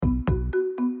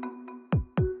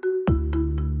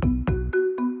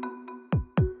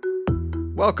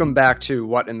Welcome back to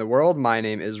What in the World. My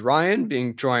name is Ryan,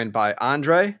 being joined by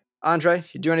Andre. Andre,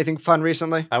 you do anything fun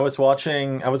recently? I was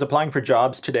applying for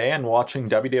jobs today and watching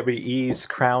WWE's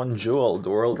Crown Jewel, the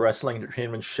World Wrestling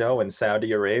Entertainment Show in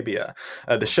Saudi Arabia.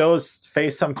 The show's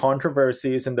faced some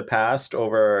controversies in the past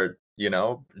over,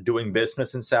 doing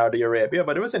business in Saudi Arabia,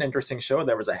 but it was an interesting show.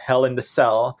 There was a Hell in the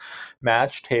Cell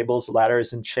match, tables,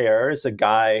 ladders, and chairs. A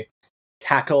guy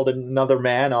tackled another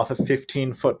man off a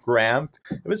 15-foot ramp.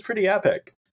 It was pretty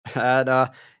epic. And,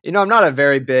 I'm not a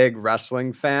very big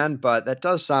wrestling fan, but that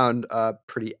does sound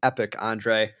pretty epic,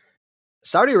 Andre.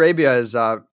 Saudi Arabia is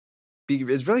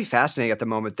really fascinating at the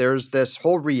moment. There's this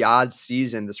whole Riyadh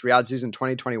season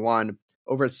 2021,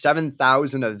 over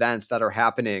 7,000 events that are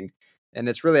happening. And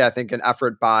it's really, I think, an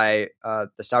effort by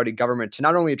the Saudi government to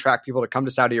not only attract people to come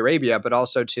to Saudi Arabia, but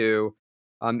also to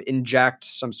inject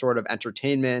some sort of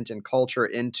entertainment and culture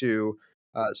into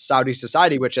Saudi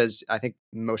society, which, as I think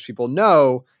most people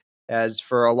know, has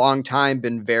for a long time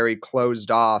been very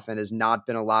closed off and has not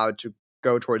been allowed to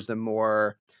go towards the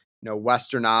more,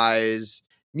 westernized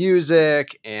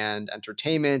music and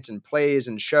entertainment and plays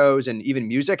and shows and even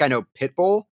music. I know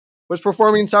Pitbull was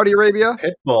performing in Saudi Arabia.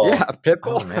 Pitbull. Yeah,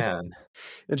 Pitbull. Oh, man.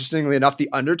 Interestingly enough, The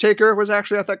Undertaker was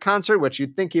actually at that concert, which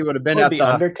you'd think he would have been at the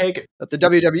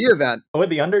WWE event. Oh,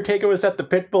 The Undertaker was at the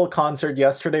Pitbull concert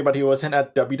yesterday, but he wasn't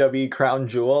at WWE Crown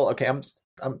Jewel. Okay, I'm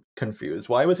confused.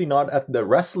 Why was he not at the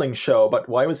wrestling show, but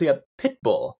why was he at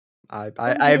Pitbull? I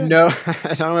have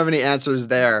I don't have any answers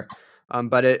there.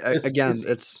 But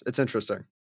it's interesting.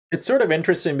 It's sort of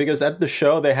interesting because at the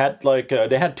show they had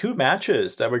they had two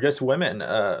matches that were just women.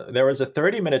 There was a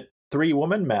 30-minute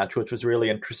 3-woman match, which was really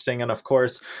interesting. And of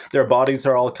course, their bodies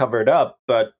are all covered up,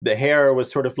 but the hair was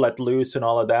sort of let loose and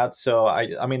all of that. So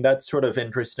I mean, that's sort of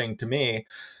interesting to me.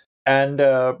 And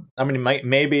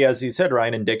maybe, as you said,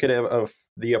 Ryan, indicative of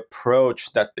the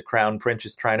approach that the Crown Prince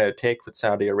is trying to take with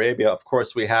Saudi Arabia. Of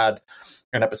course, we had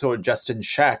an episode of Justin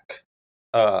Sheck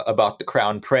about the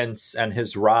Crown Prince and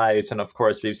his rise. And of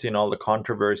course, we've seen all the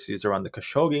controversies around the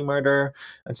Khashoggi murder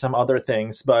and some other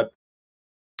things. But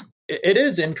it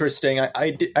is interesting.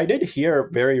 I did hear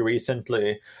very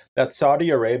recently that Saudi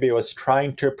Arabia was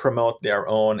trying to promote their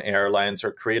own airlines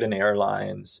or create an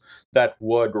airlines that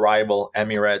would rival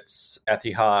Emirates,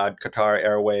 Etihad, Qatar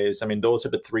Airways. I mean, those are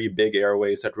the 3 big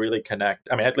airways that really connect.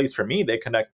 I mean, at least for me, they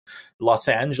connect Los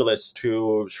Angeles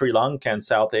to Sri Lanka and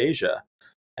South Asia.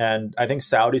 And I think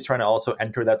Saudi's trying to also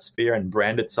enter that sphere and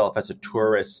brand itself as a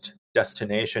tourist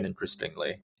destination,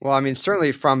 interestingly. Well, I mean,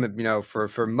 certainly from,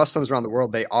 for Muslims around the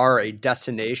world, they are a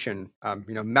destination.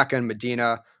 Mecca and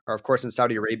Medina are, of course, in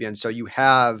Saudi Arabia. And so you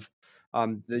have,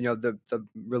 the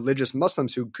religious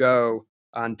Muslims who go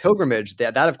on pilgrimage.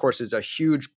 That of course, is a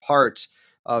huge part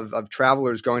of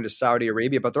travelers going to Saudi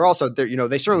Arabia. But they're also,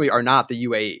 they certainly are not the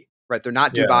UAE, right? They're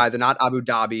not Dubai. Yeah. They're not Abu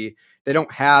Dhabi. They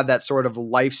don't have that sort of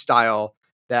lifestyle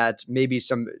that maybe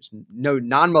some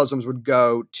non-Muslims would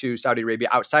go to Saudi Arabia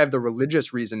outside of the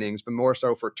religious reasonings, but more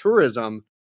so for tourism,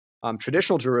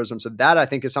 traditional tourism. So that, I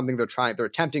think, is something they're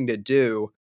attempting to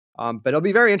do. But it'll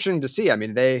be very interesting to see. I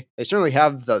mean, they certainly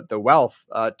have the wealth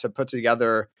to put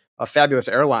together a fabulous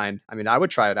airline. I mean, I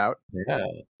would try it out.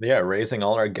 Yeah, raising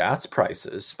all our gas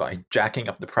prices by jacking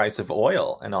up the price of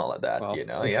oil and all of that,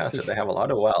 so they have a lot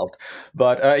of wealth.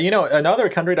 But, another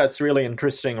country that's really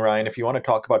interesting, Ryan, if you want to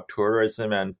talk about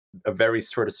tourism and a very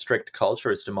sort of strict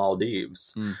culture, is the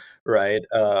Maldives, right?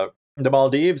 The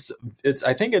Maldives,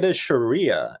 I think it is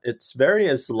Sharia. It's very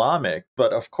Islamic,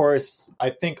 but of course,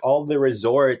 I think all the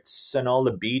resorts and all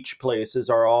the beach places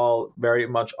are all very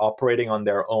much operating on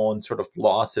their own sort of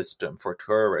law system for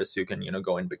tourists. You can,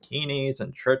 go in bikinis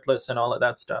and shirtless and all of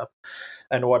that stuff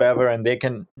and whatever, and they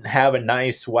can have a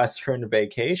nice Western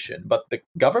vacation. But the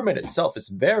government itself is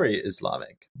very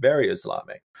Islamic,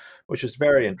 which is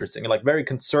very interesting, like very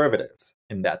conservative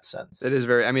in that sense. It is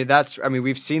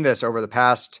we've seen this over the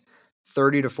past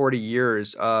 30 to 40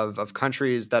 years of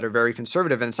countries that are very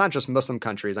conservative. And it's not just Muslim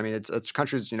countries. I mean, it's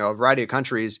countries, a variety of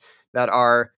countries that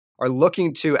are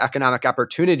looking to economic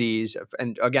opportunities.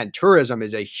 And again, tourism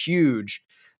is a huge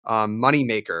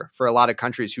moneymaker for a lot of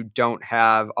countries who don't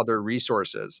have other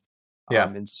resources.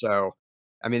 And so,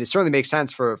 I mean, it certainly makes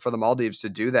sense for the Maldives to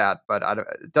do that, but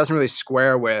it doesn't really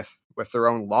square with their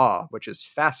own law, which is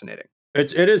fascinating.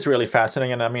 It is really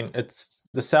fascinating. And I mean,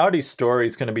 the Saudi story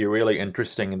is going to be really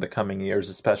interesting in the coming years,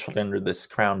 especially under this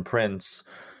Crown Prince,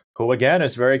 who again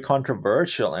is very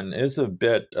controversial and is a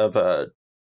bit of a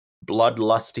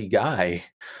bloodlusty guy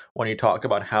when you talk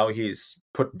about how he's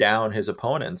put down his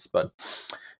opponents. But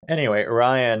anyway,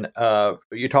 Ryan,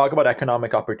 you talk about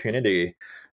economic opportunity.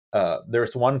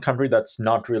 There's one country that's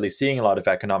not really seeing a lot of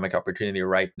economic opportunity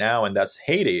right now, and that's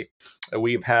Haiti.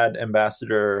 We've had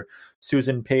Ambassador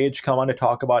Susan Page come on to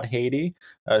talk about Haiti.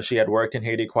 She had worked in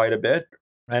Haiti quite a bit,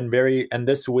 and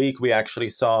this week we actually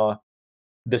saw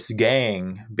this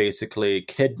gang basically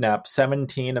kidnap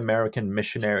 17 American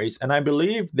missionaries, and I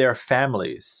believe their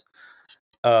families.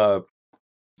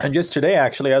 And just today,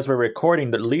 actually, as we're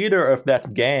recording, the leader of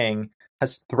that gang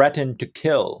has threatened to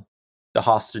kill the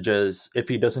hostages if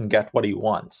he doesn't get what he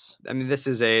wants. I mean, this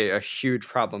is a huge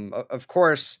problem. Of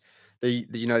course, the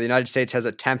United States has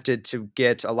attempted to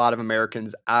get a lot of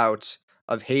Americans out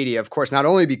of Haiti. Of course, not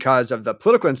only because of the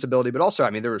political instability, but also, I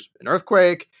mean, there was an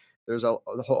earthquake. There's a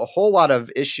whole lot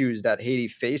of issues that Haiti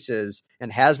faces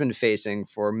and has been facing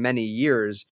for many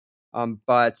years.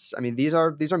 But I mean, these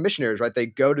are missionaries, right? They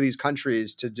go to these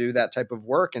countries to do that type of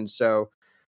work, and so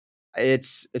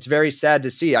it's very sad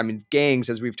to see. I mean, gangs,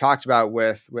 as we've talked about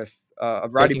with a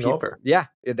variety of people, over. Yeah,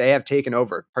 they have taken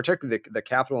over, particularly the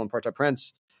capital in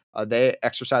Port-au-Prince. They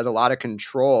exercise a lot of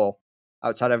control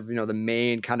outside of the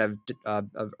main kind of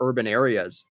urban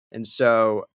areas, and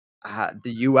so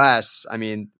the U.S. I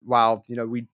mean, while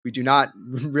we do not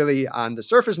really on the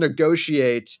surface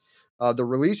negotiate the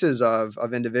releases of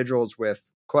individuals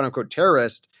with quote unquote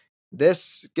terrorists,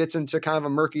 this gets into kind of a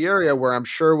murky area where I'm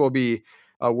sure we'll be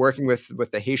working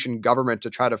with the Haitian government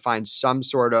to try to find some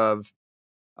sort of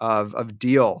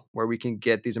deal where we can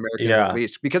get these Americans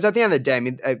released. Because at the end of the day, I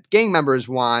mean, gang members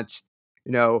want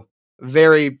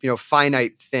very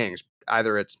finite things.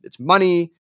 Either it's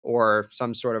money or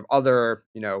some sort of other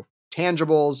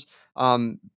tangibles.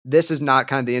 This is not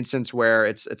kind of the instance where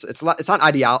it's not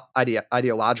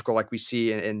ideological like we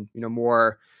see in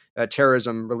more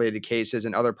terrorism related cases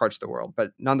in other parts of the world,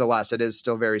 but nonetheless, it is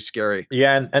still very scary.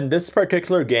 Yeah, and this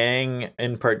particular gang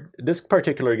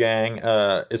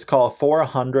is called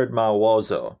 400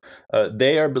 Mawozo.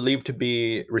 They are believed to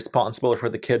be responsible for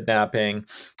the kidnapping.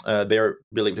 They are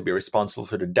believed to be responsible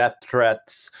for the death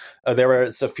threats. There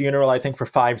was a funeral, I think, for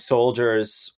five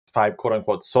quote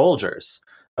unquote soldiers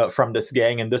from this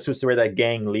gang, and this was where that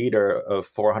gang leader of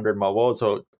 400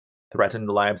 Mawozo threatened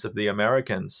the lives of the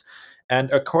Americans. And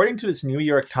according to this New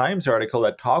York Times article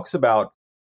that talks about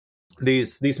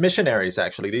these missionaries,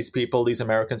 actually, these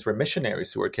Americans were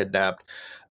missionaries who were kidnapped.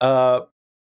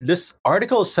 This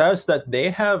article says that they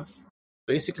have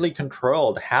basically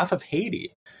controlled half of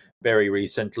Haiti very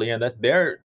recently, and that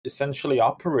they're essentially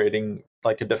operating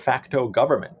like a de facto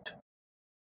government.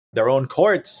 Their own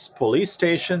courts, police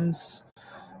stations,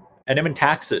 and even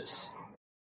taxes.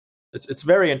 It's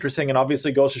very interesting, and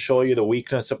obviously goes to show you the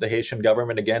weakness of the Haitian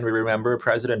government. Again, we remember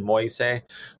President Moise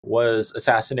was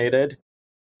assassinated.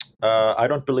 I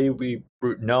don't believe we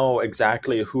know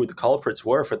exactly who the culprits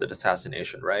were for the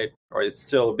assassination, right? Or it's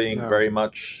still being very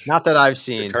much not that I've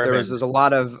seen. determined. There's a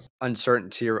lot of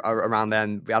uncertainty around that.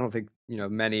 And I don't think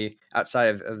many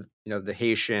outside of the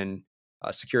Haitian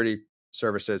security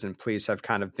services and police have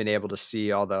kind of been able to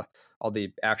see all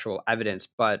the actual evidence.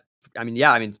 But I mean,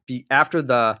 after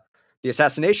the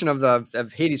assassination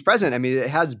of Haiti's president, I mean, it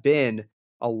has been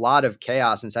a lot of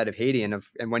chaos inside of Haiti, and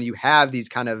when you have these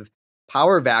kind of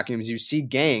power vacuums, you see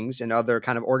gangs and other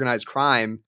kind of organized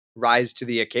crime rise to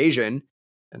the occasion,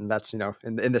 and that's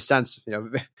in the sense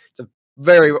it's a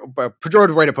very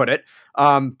pejorative way to put it,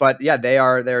 but yeah,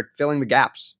 they're filling the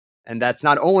gaps, and that's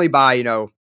not only by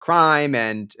crime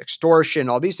and extortion,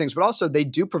 all these things, but also they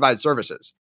do provide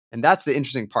services, and that's the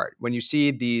interesting part when you see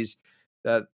the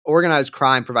organized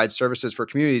crime provides services for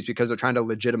communities because they're trying to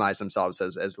legitimize themselves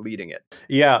as leading it.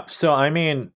 Yeah. So, I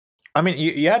mean,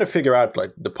 you had to figure out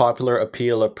like the popular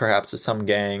appeal of perhaps some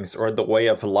gangs or the way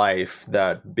of life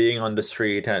that being on the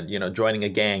street and, joining a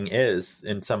gang is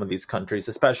in some of these countries,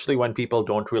 especially when people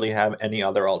don't really have any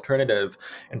other alternative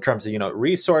in terms of,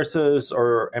 resources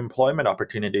or employment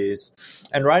opportunities.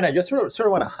 And Ryan, I just sort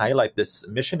of want to highlight this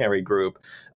missionary group.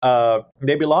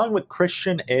 They belong with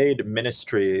Christian Aid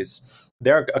Ministries.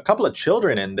 There are a couple of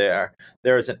children in there.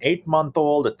 There is an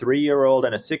 8-month-old, a 3-year-old,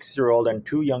 and a 6-year-old, and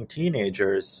 2 young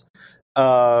teenagers.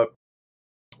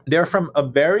 They're from a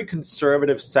very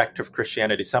conservative sect of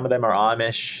Christianity. Some of them are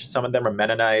Amish, some of them are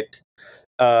Mennonite,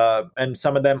 and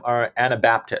some of them are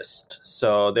Anabaptist.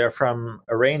 So they're from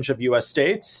a range of U.S.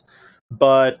 states.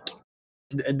 But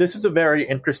this is a very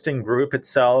interesting group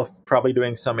itself, probably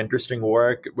doing some interesting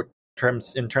work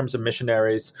in terms of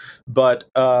missionaries. But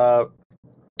I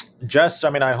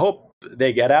hope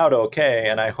they get out okay,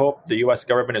 and I hope the U.S.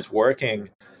 government is working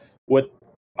with,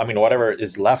 whatever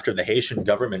is left of the Haitian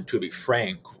government, to be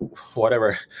frank,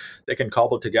 whatever they can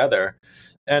cobble together.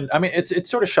 And it's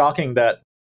sort of shocking that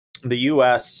the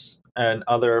U.S. and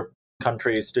other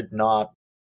countries did not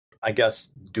I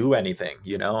guess, do anything.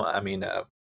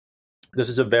 This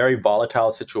is a very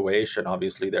volatile situation.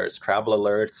 Obviously, there's travel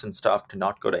alerts and stuff to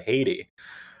not go to Haiti.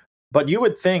 But you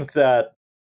would think that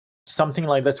something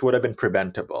like this would have been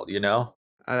preventable,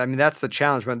 I mean, that's the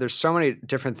challenge when there's so many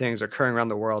different things occurring around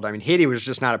the world. I mean, Haiti was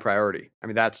just not a priority. I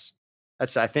mean, that's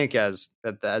I think as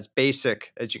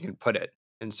basic as you can put it.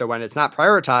 And so when it's not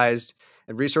prioritized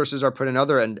and resources are put in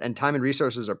other and time and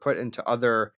resources are put into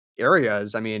other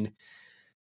areas, I mean,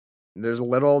 there's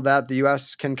little that the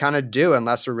U.S. can kind of do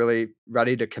unless we're really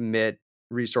ready to commit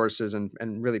resources and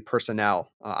really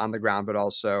personnel on the ground, but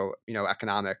also,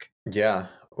 economic. Yeah.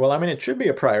 Well, I mean, it should be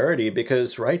a priority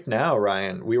because right now,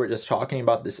 Ryan, we were just talking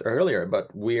about this earlier,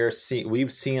 but we've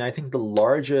seen, I think, the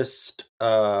largest,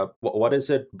 what is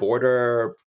it,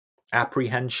 border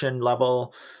apprehension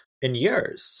level in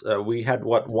years. We had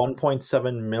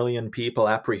 1.7 million people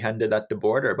apprehended at the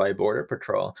border by Border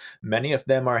Patrol. Many of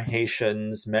them are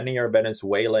Haitians, many are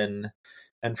Venezuelan,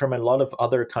 and from a lot of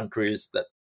other countries that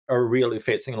are really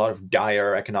facing a lot of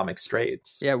dire economic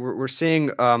straits. Yeah, we're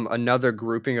seeing another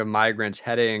grouping of migrants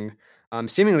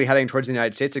seemingly heading towards the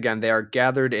United States again. They are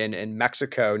gathered in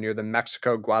Mexico near the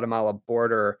Mexico-Guatemala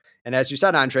border. And as you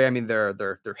said, Andre, I mean,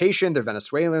 they're Haitian, they're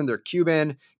Venezuelan, they're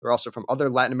Cuban, they're also from other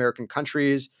Latin American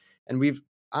countries. And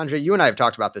Andre, you and I have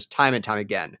talked about this time and time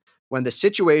again. When the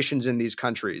situations in these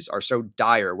countries are so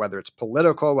dire, whether it's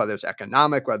political, whether it's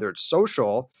economic, whether it's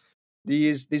social,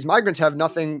 these migrants have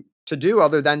nothing to do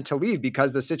other than to leave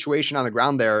because the situation on the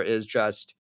ground there is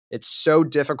just, it's so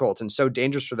difficult and so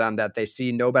dangerous for them that they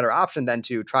see no better option than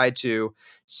to try to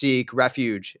seek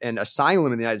refuge and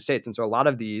asylum in the United States. And so a lot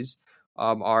of these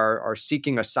are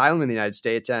seeking asylum in the United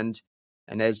States. And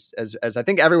as I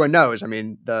think everyone knows, I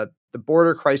mean, the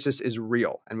border crisis is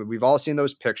real. And we've all seen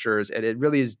those pictures, and it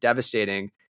really is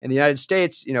devastating. And the United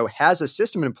States, has a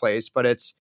system in place, but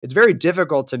it's very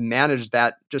difficult to manage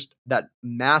that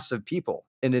mass of people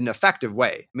in an effective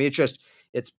way. I mean,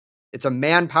 it's a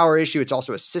manpower issue. It's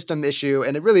also a system issue,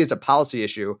 and it really is a policy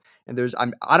issue. And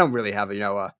I don't really have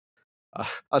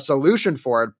a solution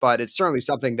for it, but it's certainly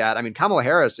something that, I mean, Kamala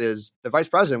Harris the vice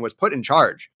president was put in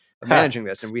charge of managing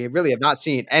this, and we really have not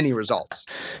seen any results.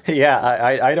 Yeah,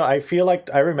 I feel like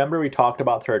I remember we talked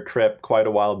about her trip quite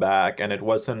a while back, and it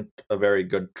wasn't a very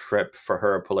good trip for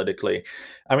her politically.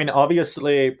 I mean,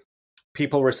 obviously,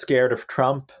 people were scared of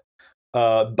Trump.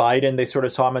 Biden, they sort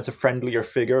of saw him as a friendlier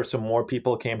figure, so more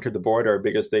people came to the border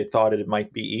because they thought it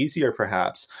might be easier,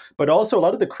 perhaps. But also, a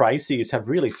lot of the crises have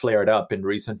really flared up in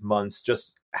recent months,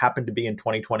 just happened to be in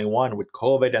 2021 with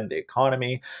COVID and the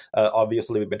economy.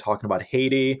 Obviously, we've been talking about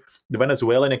Haiti. The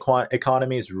Venezuelan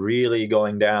economy is really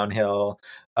going downhill.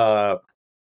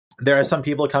 There are some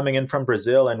people coming in from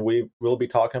Brazil, and we will be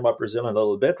talking about Brazil in a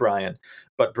little bit, Ryan.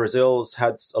 But Brazil's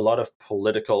had a lot of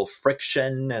political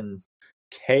friction and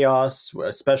chaos,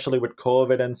 especially with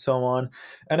COVID and so on.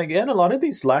 And again, a lot of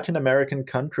these Latin American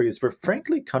countries were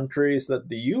frankly countries that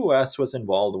the US was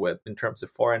involved with in terms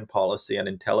of foreign policy and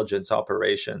intelligence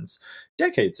operations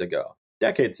decades ago.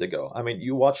 I mean,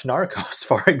 you watch Narcos,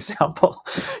 for example,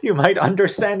 you might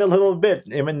understand a little bit,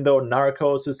 even though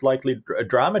Narcos is likely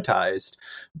dramatized.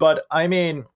 But I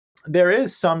mean, there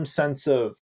is some sense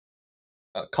of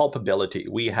culpability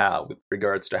we have with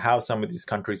regards to how some of these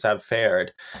countries have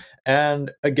fared. And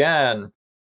again,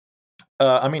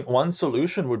 I mean, one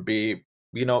solution would be,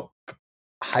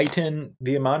 heighten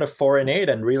the amount of foreign aid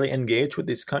and really engage with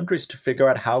these countries to figure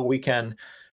out how we can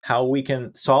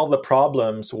solve the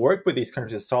problems, work with these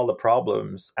countries to solve the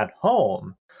problems at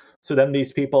home. So then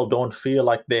these people don't feel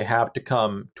like they have to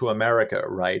come to America,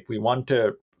 right? We want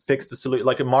to fix the solution,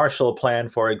 like a Marshall Plan,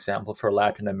 for example, for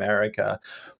Latin America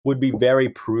would be very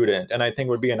prudent. And I think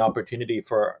would be an opportunity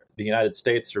for the United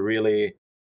States to really,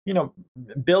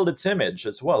 build its image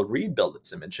as well, rebuild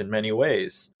its image in many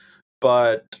ways.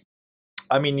 But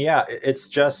I mean, yeah, it's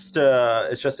just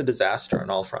a disaster on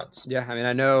all fronts. Yeah, I mean,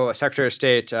 I know Secretary of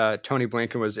State Tony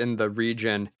Blinken was in the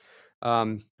region,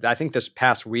 I think this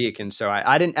past week, and so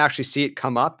I didn't actually see it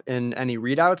come up in any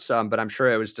readouts, but I'm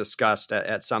sure it was discussed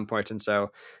at some point. And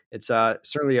so it's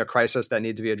certainly a crisis that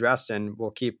needs to be addressed, and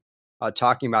we'll keep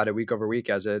talking about it week over week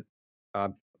as it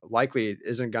likely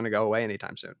isn't going to go away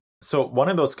anytime soon. So one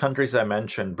of those countries I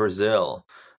mentioned, Brazil,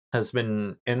 has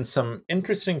been in some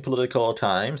interesting political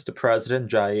times. The president,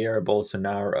 Jair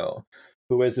Bolsonaro,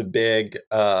 who is a big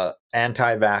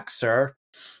anti-vaxxer,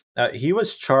 he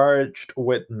was charged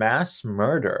with mass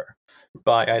murder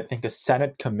by, I think, a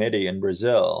Senate committee in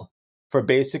Brazil for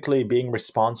basically being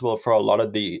responsible for a lot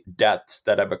of the deaths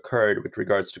that have occurred with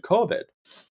regards to COVID.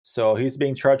 So he's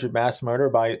being charged with mass murder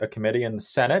by a committee in the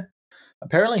Senate.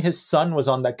 Apparently, his son was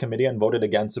on that committee and voted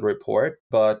against the report,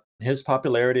 but his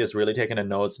popularity has really taken a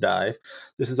nosedive.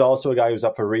 This is also a guy who's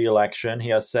up for re-election. He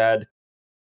has said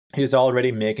he's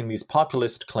already making these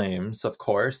populist claims, of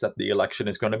course, that the election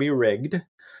is going to be rigged,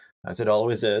 as it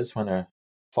always is when a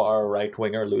far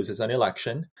right-winger loses an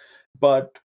election.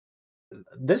 But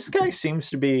this guy seems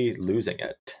to be losing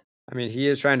it. I mean, he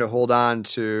is trying to hold on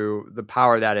to the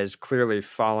power that is clearly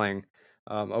falling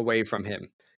away from him.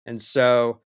 And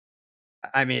so,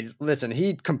 I mean, listen,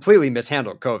 he completely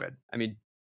mishandled COVID. I mean,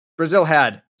 Brazil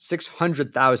had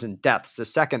 600,000 deaths, the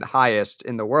second highest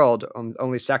in the world,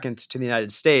 only second to the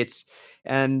United States.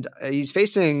 And he's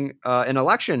facing an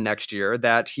election next year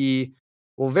that he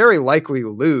will very likely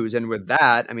lose. And with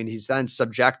that, I mean, he's then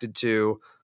subjected to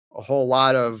a whole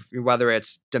lot of, whether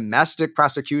it's domestic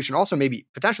prosecution, also maybe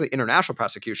potentially international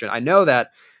prosecution. I know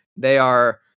that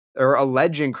they're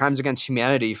alleging crimes against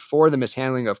humanity for the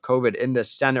mishandling of COVID in this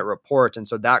Senate report. And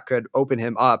so that could open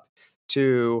him up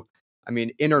to, I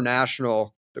mean,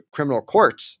 international criminal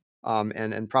courts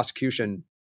and prosecution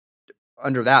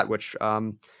under that, which,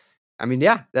 I mean,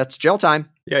 yeah, that's jail time.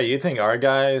 Yeah, you think our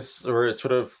guys were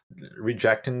sort of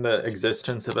rejecting the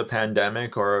existence of a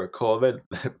pandemic or COVID?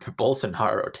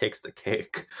 Bolsonaro takes the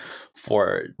cake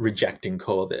for rejecting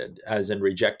COVID, as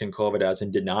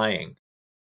in denying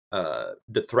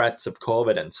the threats of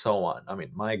COVID and so on. I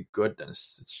mean, my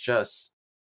goodness, it's just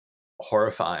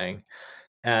horrifying.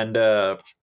 And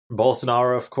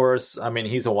Bolsonaro, of course, I mean,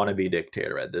 he's a wannabe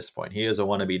dictator at this point. He is a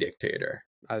wannabe dictator.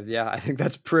 Yeah, I think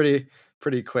that's pretty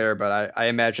clear, but I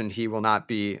imagine he will not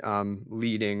be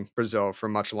leading Brazil for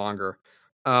much longer.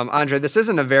 Andre, this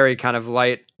isn't a very kind of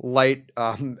light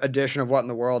edition of What in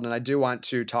the World, and I do want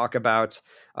to talk about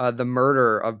the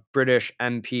murder of British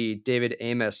MP David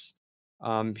Amess,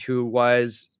 who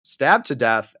was stabbed to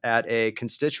death at a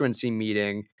constituency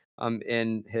meeting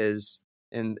in his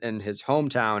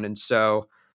hometown. And so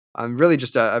really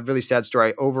just a really sad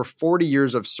story. Over 40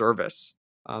 years of service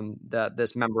that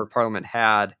this member of parliament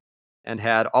had, and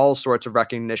had all sorts of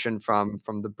recognition from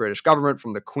the British government,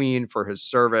 from the Queen, for his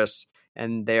service.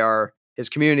 And his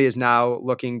community is now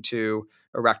looking to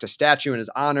erect a statue in his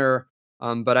honor.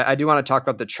 But I do want to talk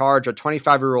about the charge. A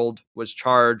 25-year-old was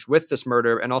charged with this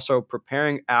murder and also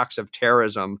preparing acts of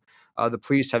terrorism. The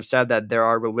police have said that there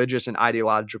are religious and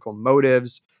ideological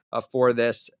motives for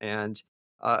this. And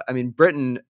I mean,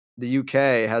 Britain, the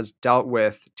UK, has dealt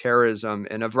with terrorism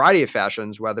in a variety of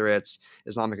fashions, whether it's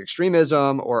Islamic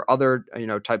extremism or other,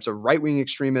 types of right-wing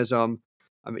extremism,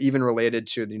 even related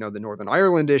to, the Northern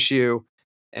Ireland issue.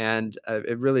 And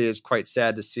it really is quite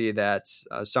sad to see that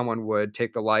someone would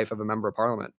take the life of a member of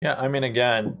parliament. Yeah, I mean,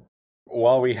 again,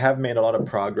 while we have made a lot of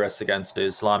progress against the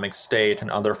Islamic State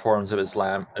and other forms of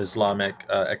Islamic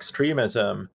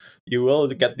extremism, you will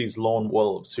get these lone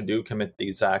wolves who do commit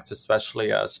these acts,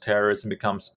 especially as terrorism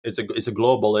it's a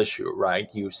global issue, right?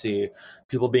 You see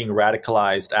people being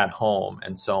radicalized at home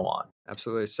and so on.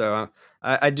 Absolutely. So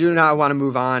I do not want to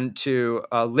move on to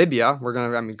Libya. We're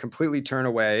going to, completely turn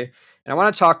away. And I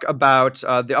want to talk about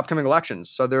the upcoming elections.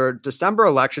 So there are December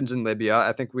elections in Libya.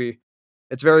 I think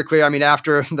it's very clear. I mean,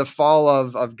 after the fall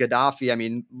of Gaddafi, I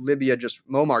mean, Libya, just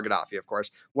Muammar Gaddafi, of course,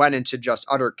 went into just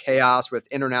utter chaos with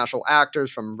international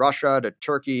actors from Russia to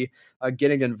Turkey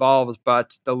getting involved.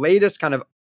 But the latest kind of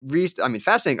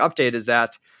fascinating update is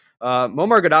that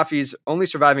Muammar Gaddafi's only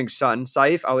surviving son,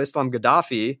 Saif al-Islam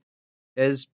Gaddafi,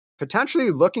 is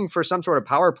potentially looking for some sort of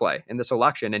power play in this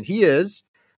election. And he is,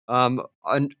 the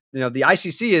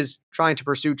ICC is trying to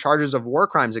pursue charges of war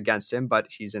crimes against him, but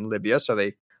he's in Libya, so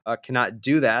they cannot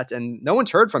do that. And no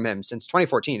one's heard from him since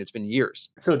 2014. It's been years.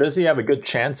 So does he have a good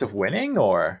chance of winning,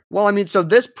 or? Well, I mean, so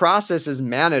this process is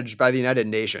managed by the United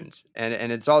Nations, and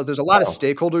there's a lot of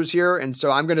stakeholders here. And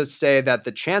so I'm going to say that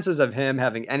the chances of him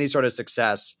having any sort of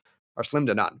success are slim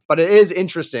to none. But it is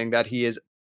interesting that he is,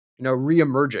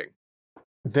 reemerging.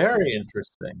 Very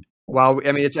interesting. Well,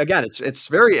 I mean,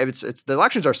 the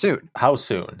elections are soon. How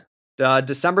soon?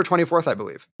 December 24th, I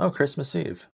believe. Oh, Christmas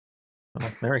Eve. Well,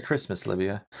 Merry Christmas,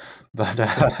 Libya. But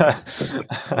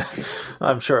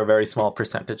I'm sure a very small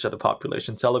percentage of the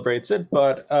population celebrates it.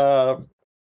 But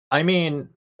I mean,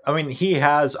 he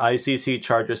has ICC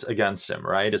charges against him,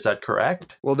 right? Is that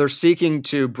correct? Well, they're seeking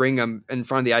to bring him in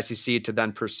front of the ICC to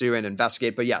then pursue and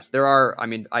investigate. But yes, there are,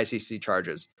 ICC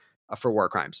charges for war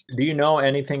crimes. Do you know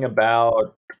anything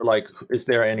about, is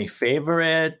there any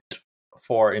favorite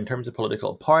in terms of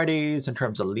political parties, in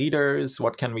terms of leaders?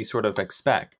 What can we sort of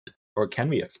expect? Or can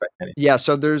we expect anything? Yeah,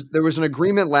 so there was an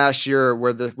agreement last year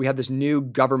where we had this new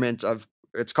government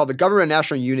it's called the Government of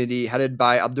National Unity, headed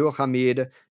by Abdul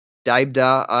Hamid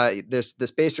Daibda, this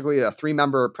basically a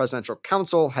 3-member presidential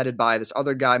council headed by this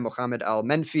other guy, Mohammed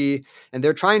Al-Menfi, and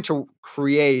they're trying to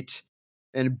create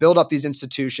and build up these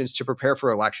institutions to prepare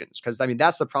for elections. Because, I mean,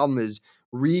 that's the problem, is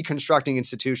reconstructing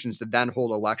institutions that then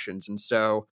hold elections. And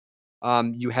so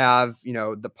you have,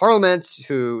 the parliament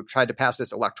who tried to pass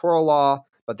this electoral law,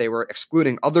 but they were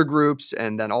excluding other groups,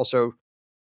 and then also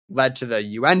led to the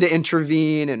UN to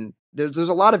intervene. And there's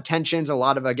a lot of tensions, a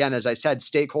lot of, again, as I said,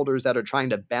 stakeholders that are trying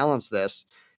to balance this.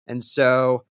 And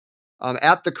so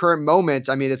at the current moment,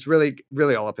 I mean, it's really,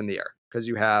 really all up in the air, because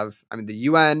you have, I mean, the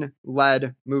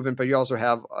UN-led movement, but you also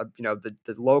have,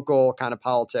 the local kind of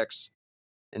politics.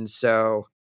 And so,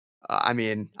 I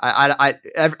mean,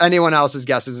 anyone else's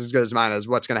guess is as good as mine as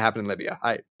what's going to happen in Libya.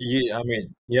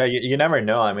 You never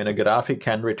know. I mean, a Gaddafi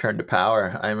can return to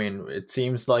power. I mean, it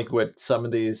seems like with some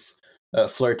of these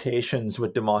flirtations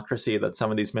with democracy that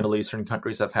some of these Middle Eastern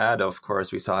countries have had, of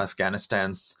course, we saw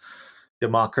Afghanistan's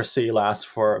democracy last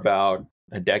for about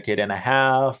a decade and a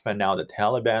half, and now the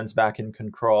Taliban's back in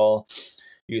control.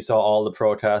 You saw all the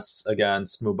protests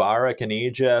against Mubarak in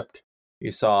Egypt.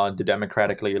 You saw the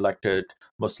democratically elected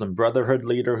Muslim Brotherhood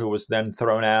leader who was then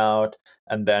thrown out.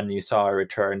 And then you saw a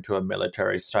return to a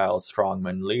military-style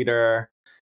strongman leader.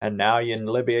 And now in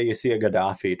Libya, you see a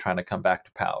Gaddafi trying to come back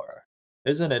to power.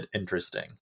 Isn't it interesting?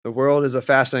 The world is a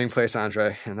fascinating place,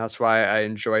 Andre, and that's why I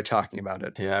enjoy talking about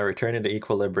it. Yeah, returning to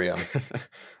equilibrium.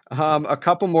 A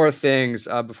couple more things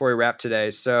before we wrap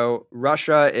today. So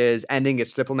Russia is ending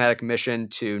its diplomatic mission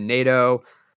to NATO.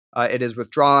 It is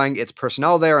withdrawing its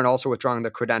personnel there, and also withdrawing the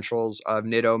credentials of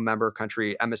NATO member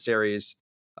country emissaries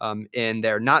in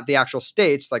there. Not the actual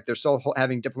states, like they're still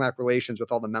having diplomatic relations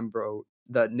with all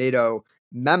the NATO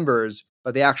members,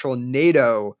 but the actual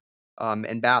NATO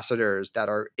ambassadors that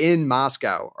are in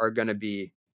Moscow are going to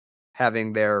be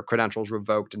having their credentials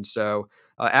revoked. And so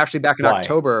actually back in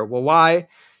October, why?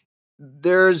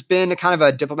 There's been a kind of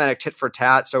a diplomatic tit for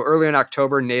tat. So earlier in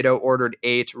October, NATO ordered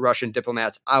 8 Russian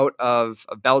diplomats out of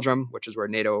Belgium, which is where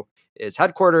NATO is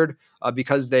headquartered,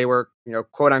 because they were,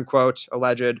 quote unquote,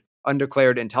 alleged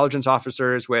undeclared intelligence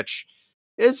officers, which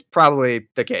is probably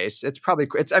the case. It's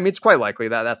quite likely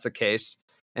that that's the case.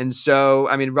 And so,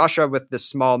 I mean, Russia, with this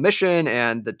small mission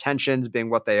and the tensions being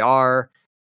what they are,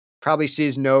 probably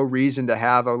sees no reason to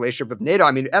have a relationship with NATO.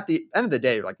 I mean, at the end of the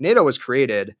day, like, NATO was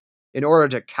created in order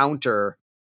to counter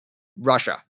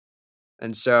Russia.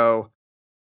 And so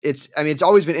it's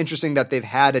always been interesting that they've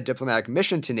had a diplomatic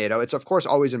mission to NATO. It's, of course,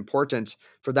 always important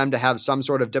for them to have some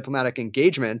sort of diplomatic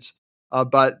engagement,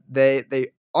 but they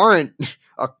aren't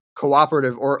a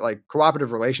cooperative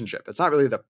relationship. It's not really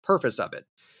the purpose of it.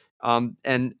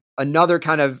 And another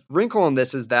kind of wrinkle in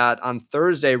this is that on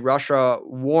Thursday, Russia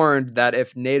warned that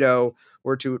if NATO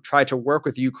were to try to work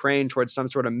with Ukraine towards some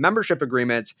sort of membership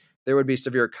agreement, there would be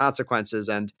severe consequences.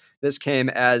 And this came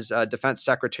as Defense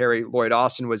Secretary Lloyd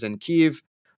Austin was in Kyiv,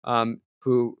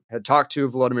 who had talked to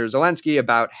Volodymyr Zelensky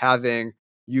about having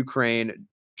Ukraine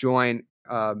join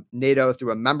NATO through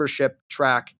a membership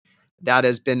track. That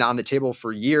has been on the table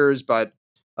for years, but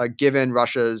given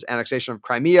Russia's annexation of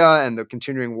Crimea and the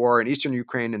continuing war in eastern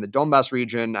Ukraine in the Donbas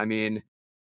region, I mean,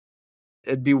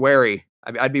 I'd be wary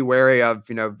of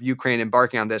Ukraine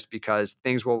embarking on this, because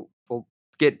things will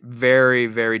get very,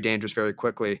 very dangerous very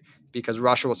quickly, because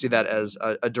Russia will see that as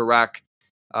a direct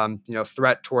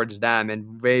threat towards them,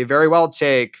 and may very well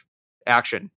take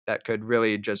action that could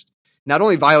really just not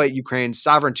only violate Ukraine's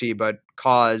sovereignty, but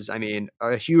cause,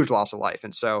 a huge loss of life.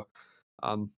 And so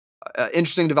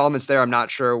interesting developments there. I'm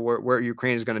not sure where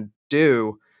Ukraine is going to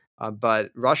do, but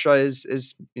Russia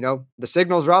is the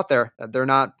signals are out there that they're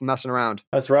not messing around.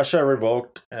 Has Russia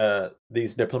revoked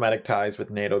these diplomatic ties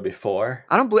with NATO before?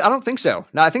 I don't think so.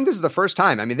 No, I think this is the first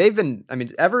time.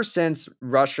 Ever since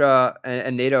Russia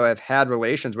and NATO have had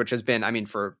relations, which has been,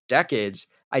 for decades,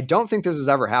 I don't think this has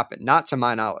ever happened, not to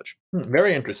my knowledge.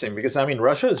 Very interesting, because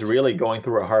Russia is really going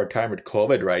through a hard time with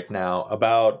COVID right now.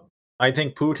 I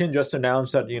think Putin just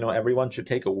announced that, everyone should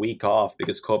take a week off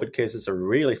because COVID cases are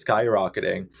really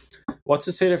skyrocketing. What's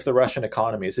the state of the Russian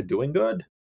economy? Is it doing good?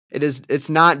 It is. It's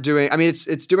not doing,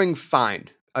 it's doing fine.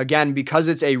 Again, because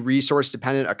it's a resource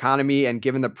dependent economy, and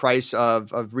given the price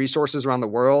of resources around the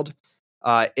world,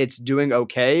 it's doing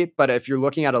okay. But if you're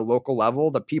looking at a local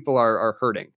level, the people are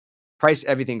hurting.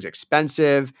 Everything's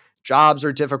expensive. Jobs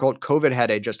are difficult. COVID had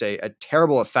a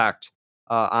terrible effect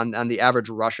on the average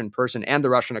Russian person and the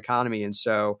Russian economy. And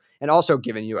also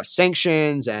given U.S.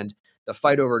 sanctions and the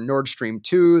fight over Nord Stream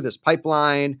 2, this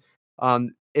pipeline,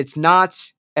 it's not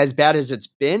as bad as it's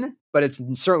been, but it's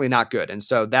certainly not good. And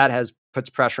so that puts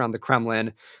pressure on the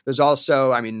Kremlin. There's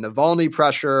also, Navalny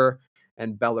pressure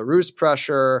and Belarus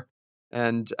pressure.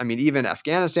 And I mean, even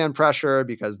Afghanistan pressure,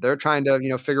 because they're trying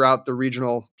to, figure out the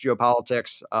regional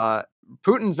geopolitics.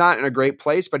 Putin's not in a great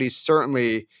place, but he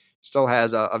certainly still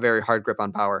has a very hard grip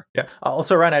on power. Yeah.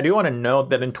 Also, Ryan, I do want to note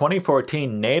that in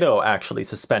 2014, NATO actually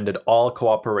suspended all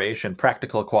cooperation,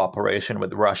 practical cooperation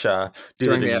with Russia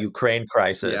due to the Ukraine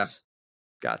crisis. Yeah.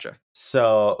 Gotcha.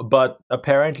 So, but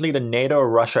apparently the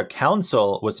NATO-Russia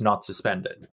Council was not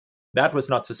suspended. That was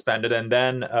not suspended. And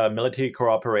then military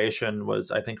cooperation was,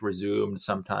 I think, resumed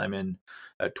sometime in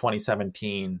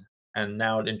 2017. And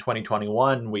now in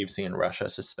 2021, we've seen Russia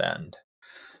suspend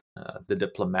the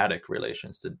diplomatic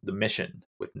relations, the mission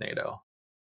with NATO.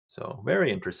 So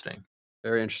very interesting.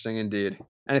 Very interesting indeed.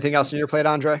 Anything else on your plate,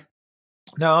 Andre?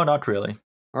 No, not really.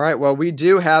 All right. Well, we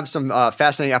do have some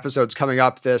fascinating episodes coming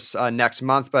up this next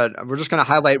month, but we're just going to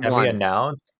highlight one. Can we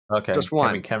announce? Okay. Just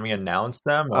one. Can we announce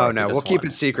them? Oh, no. We'll keep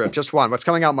it secret. Just one. What's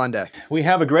coming out Monday? We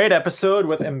have a great episode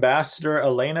with Ambassador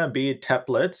Elena B.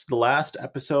 Teplitz, the last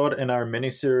episode in our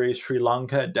miniseries Sri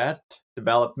Lanka Debt,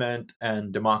 Development,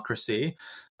 and Democracy.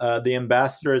 The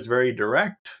ambassador is very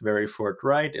direct, very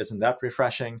forthright. Isn't that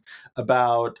refreshing?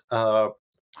 About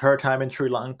her time in Sri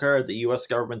Lanka, the U.S.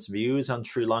 government's views on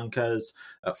Sri Lanka's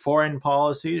foreign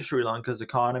policy, Sri Lanka's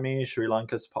economy, Sri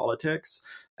Lanka's politics.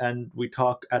 And we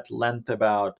talk at length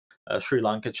about Sri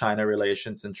Lanka-China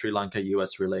relations and Sri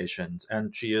Lanka-U.S. relations.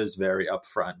 And she is very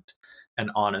upfront and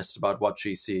honest about what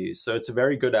she sees. So it's a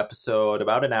very good episode,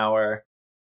 about an hour.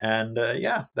 And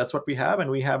yeah, that's what we have. And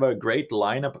we have a great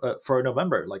lineup for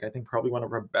November. I think probably one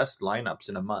of our best lineups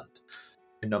in a month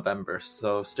in November.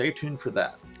 So stay tuned for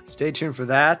that. Stay tuned for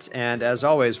that. And as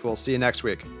always, we'll see you next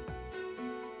week.